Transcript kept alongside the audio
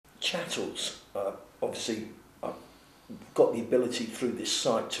Chattels, obviously I've got the ability through this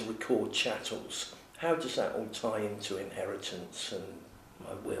site to record chattels. How does that all tie into inheritance and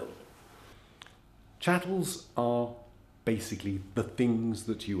my will? Chattels are basically the things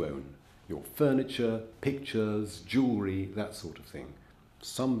that you own. Your furniture, pictures, jewellery, that sort of thing.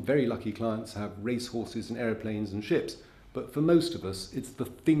 Some very lucky clients have racehorses and aeroplanes and ships, but for most of us it's the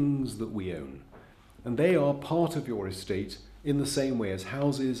things that we own. And they are part of your estate in the same way as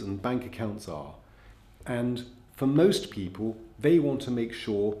houses and bank accounts are. And for most people, they want to make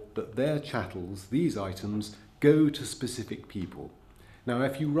sure that their chattels, these items, go to specific people. Now,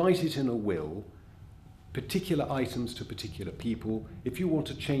 if you write it in a will, particular items to particular people, if you want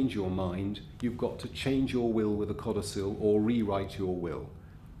to change your mind, you've got to change your will with a codicil or rewrite your will.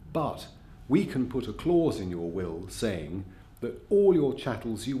 But we can put a clause in your will saying that all your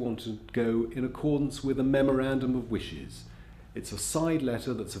chattels you want to go in accordance with a memorandum of wishes. It's a side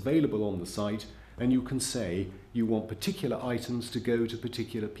letter that's available on the site, and you can say you want particular items to go to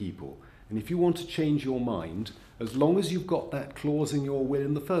particular people. And if you want to change your mind, as long as you've got that clause in your will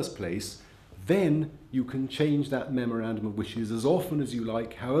in the first place, then you can change that memorandum of wishes as often as you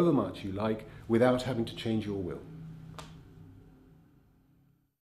like, however much you like, without having to change your will.